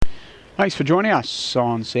Thanks for joining us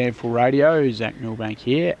on Sandful Radio. Zach Milbank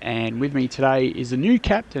here, and with me today is the new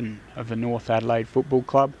captain of the North Adelaide Football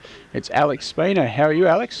Club. It's Alex Spina. How are you,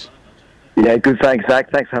 Alex? Yeah, good. Thanks,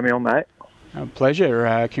 Zach. Thanks for having me on, mate. A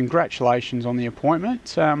pleasure. Congratulations on the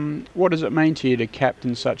appointment. What does it mean to you to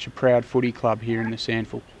captain such a proud footy club here in the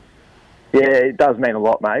Sandful? Yeah, it does mean a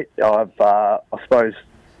lot, mate. I suppose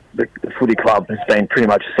the footy club has been pretty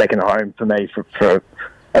much a second home for me for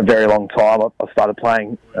a very long time. I started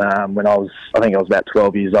playing when I think I was about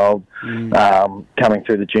 12 years old, coming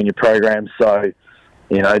through the junior program. So,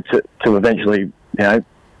 to eventually,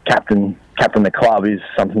 captain the club is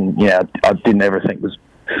something, I didn't ever think was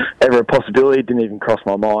ever a possibility. It didn't even cross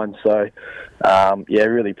my mind. So,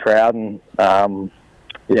 really proud, and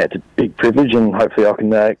it's a big privilege, and hopefully I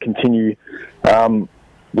can continue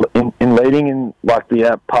in leading, in like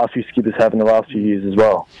the past few skippers have in the last few years as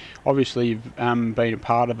well. Obviously, you've been a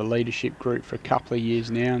part of the leadership group for a couple of years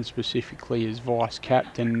now, and specifically as vice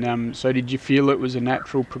captain. So did you feel it was a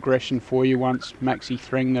natural progression for you once Maxi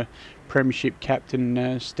Threng, the premiership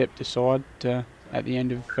captain, stepped aside at the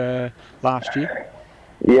end of last year?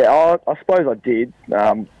 Yeah, I suppose I did.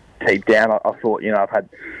 Deep down, I thought, I've had a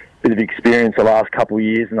bit of experience the last couple of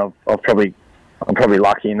years, and I'm probably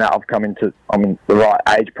lucky in that I'm in the right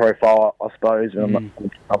age profile, I suppose. I'm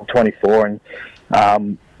 24, and I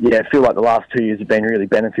feel like the last 2 years have been really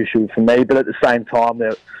beneficial for me. But at the same time,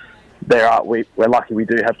 we're lucky we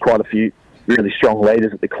do have quite a few really strong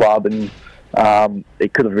leaders at the club, and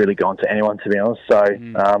it could have really gone to anyone, to be honest. So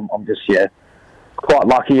I'm just quite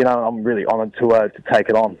lucky, and I'm really honoured to take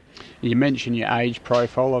it on. You mentioned your age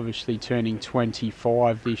profile, obviously turning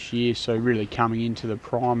 25 this year, so really coming into the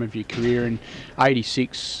prime of your career, and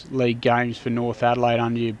 86 league games for North Adelaide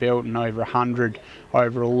under your belt, and over 100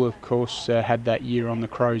 overall, of course, had that year on the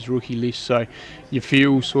Crows rookie list. So you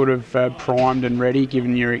feel sort of primed and ready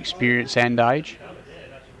given your experience and age?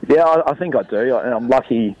 Yeah, I think I do, and I'm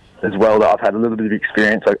lucky as well that I've had a little bit of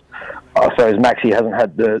experience. I suppose Maxi hasn't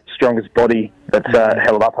had the strongest body that's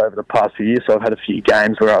held up over the past few years, so I've had a few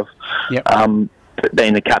games where I've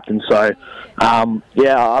been the captain. So,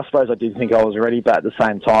 I suppose I did think I was ready, but at the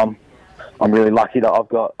same time, I'm really lucky that I've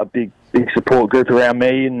got a big support group around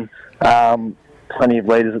me, and plenty of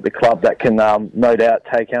leaders at the club that can no doubt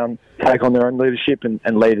take on their own leadership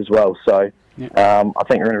and lead as well. So, I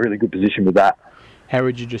think we're in a really good position with that. How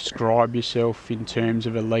would you describe yourself in terms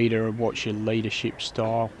of a leader, and what's your leadership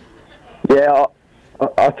style? Yeah,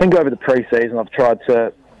 I think over the pre-season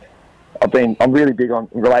I'm really big on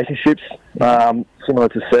relationships. Similar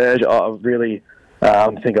to Serge, I really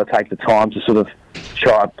think I take the time to sort of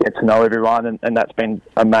try and get to know everyone, and that's been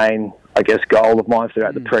a main, I guess, goal of mine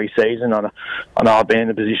throughout the pre-season. I know I've been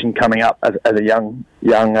in a position coming up as a young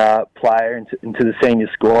player into the senior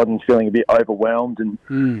squad and feeling a bit overwhelmed. And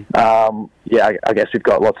I guess we've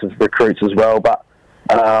got lots of recruits as well, but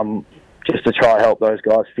just to try and help those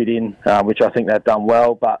guys fit in, which I think they've done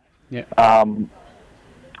well. But on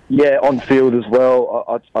field as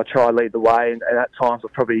well, I try to lead the way, and at times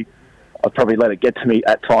I've probably let it get to me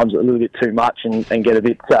at times a little bit too much, and get a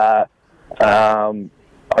bit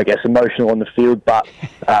I guess emotional on the field, but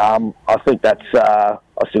I still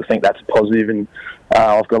think that's positive, and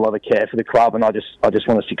I've got a lot of care for the club, and I just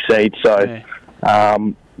want to succeed. So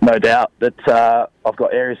no doubt that I've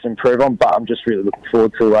got areas to improve on, but I'm just really looking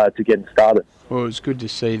forward to getting started. Well, it's good to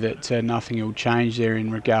see that nothing will change there in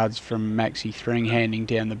regards from Maxi Threng handing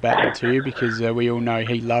down the baton to you, because we all know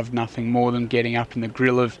he loved nothing more than getting up in the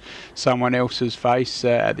grill of someone else's face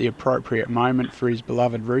at the appropriate moment for his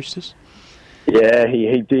beloved Roosters. Yeah,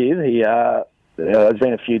 he did. There's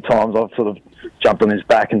been a few times I've sort of jumped on his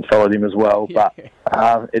back and followed him as well, but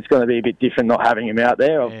it's going to be a bit different not having him out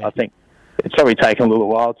there. I think it's probably taken a little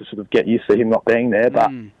while to sort of get used to him not being there, but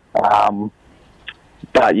I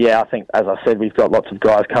think, as I said, we've got lots of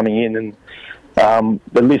guys coming in, and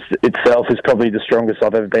the list itself is probably the strongest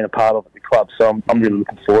I've ever been a part of at the club, so I'm really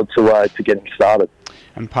looking forward to getting started.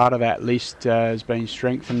 And part of that list has been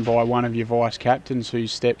strengthened by one of your vice captains who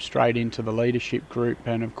stepped straight into the leadership group,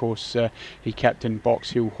 and of course he captained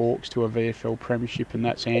Box Hill Hawks to a VFL premiership, and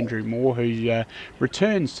that's Andrew Moore, who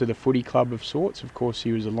returns to the footy club of sorts. Of course,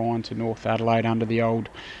 he was aligned to North Adelaide under the old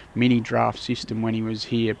mini draft system when he was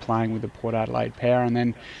here playing with the Port Adelaide Power, and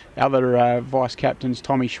then the other vice captain's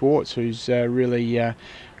Tommy Schwartz, who's really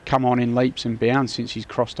come on in leaps and bounds since he's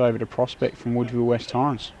crossed over to Prospect from Woodville West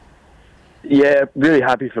Torrens. Yeah, really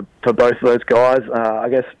happy for both of those guys. I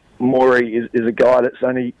guess Maury is a guy that's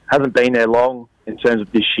hasn't been there long in terms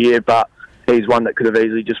of this year, but he's one that could have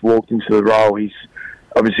easily just walked into the role. He's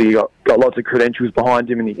obviously got lots of credentials behind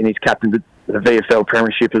him, and he's captained the VFL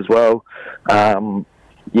premiership as well.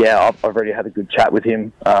 yeah, I've already had a good chat with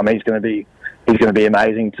him. He's going to be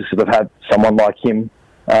amazing to sort of have someone like him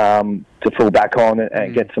to fall back on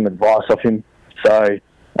and get some advice off him. So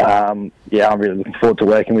yeah, I'm really looking forward to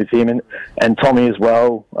working with him and Tommy as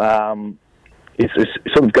well. It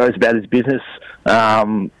sort of goes about his business.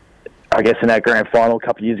 I guess in our grand final a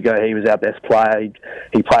couple of years ago, he was our best player.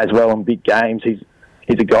 He plays well in big games. He's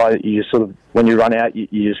a guy that you just sort of, when you run out,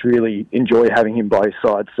 you just really enjoy having him by your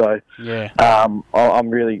side. So yeah, I'm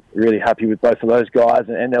really, really happy with both of those guys,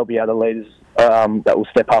 and there'll be other leaders that will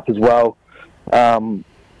step up as well.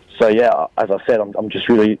 So yeah, as I said, I'm just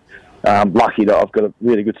really lucky that I've got a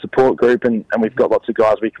really good support group, and we've got lots of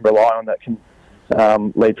guys we can rely on that can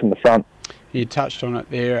lead from the front. You touched on it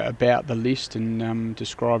there about the list and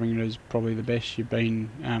describing it as probably the best you've been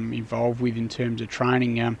involved with in terms of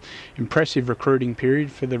training. Impressive recruiting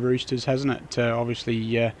period for the Roosters, hasn't it?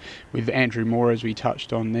 Obviously with Andrew Moore, as we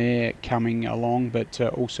touched on there, coming along, but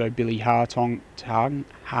also Billy Hartung.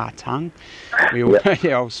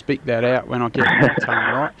 Yeah, I'll speak that out when I get my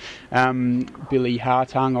tongue right. Billy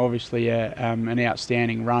Hartung, obviously an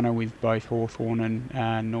outstanding runner with both Hawthorn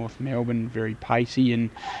and North Melbourne, very pacey, and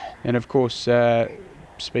of course,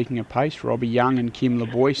 speaking of pace, Robbie Young and Kim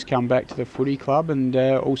LeBoyce come back to the footy club, and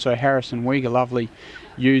also Harrison Weig, a lovely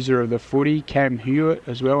user of the footy. Cam Hewitt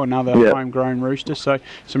as well, another homegrown Rooster. So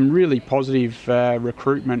some really positive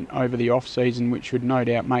recruitment over the off-season, which would no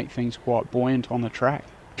doubt make things quite buoyant on the track.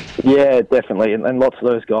 Yeah, definitely, and lots of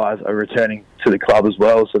those guys are returning to the club as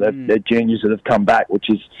well, so they're juniors that have come back, which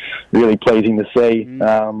is really pleasing to see.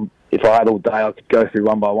 If I had all day, I could go through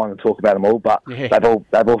one by one and talk about them all, but they've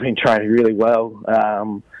all been training really well.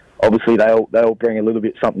 Obviously, they all bring a little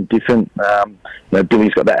bit something different.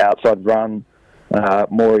 Billy's got that outside run.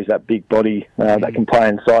 Maury's that big body that can play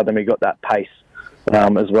inside. Then we got that pace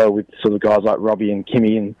as well with sort of guys like Robbie and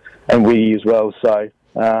Kimmy and Wiggy as well. So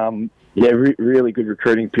really good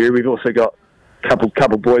recruiting period. We've also got a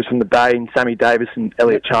couple boys from the Bay, and Sammy Davis and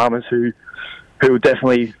Elliot Chalmers, who will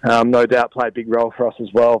definitely, no doubt, play a big role for us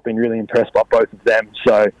as well. I've been really impressed by both of them.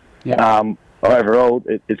 So overall,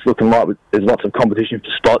 it's looking like there's lots of competition for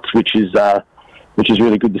spots, which is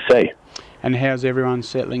really good to see. And how's everyone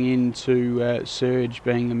settling into Serge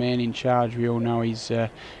being the man in charge? We all know he's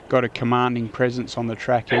got a commanding presence on the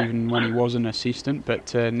track, even when he was an assistant.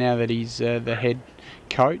 But now that he's the head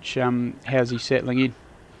coach, how's he settling in?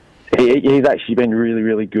 He's actually been really,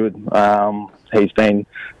 really good. He's been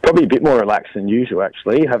probably a bit more relaxed than usual.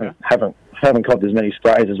 Actually, haven't copped as many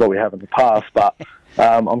sprays as what we have in the past, but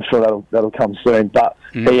I'm sure that'll come soon. But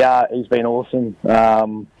he's been awesome.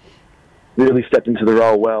 Really stepped into the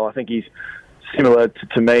role well. I think he's similar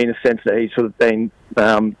to me in the sense that he's sort of been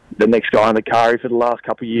the next guy on the carry for the last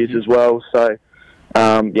couple of years as well. So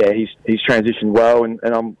he's transitioned well, and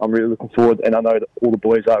I'm really looking forward. And I know that all the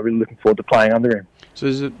boys are really looking forward to playing under him. So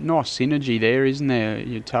there's a nice synergy there, isn't there?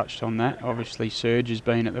 You touched on that. Obviously, Serge has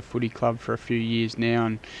been at the footy club for a few years now,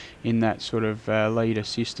 and in that sort of lead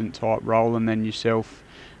assistant type role, and then yourself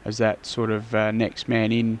as that sort of next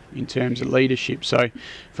man in terms of leadership. So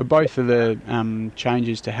for both of the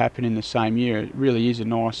changes to happen in the same year, it really is a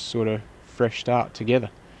nice sort of fresh start together.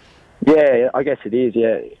 Yeah, I guess it is.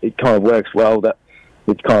 Yeah, it kind of works well that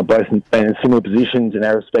we've kind of both been in similar positions in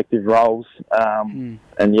our respective roles, and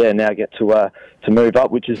now get to move up,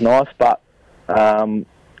 which is nice. But as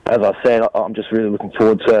I said, I'm just really looking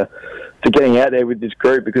forward to getting out there with this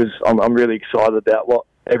group, because I'm really excited about what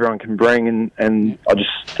everyone can bring, and I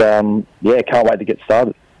just can't wait to get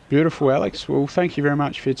started. Beautiful, Alex. Well, thank you very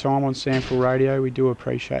much for your time on SANFL Radio. We do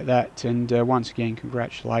appreciate that, and once again,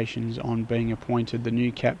 congratulations on being appointed the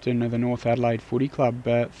new captain of the North Adelaide Footy Club.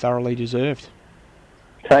 Thoroughly deserved.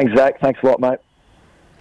 Thanks, Zach. Thanks a lot, mate.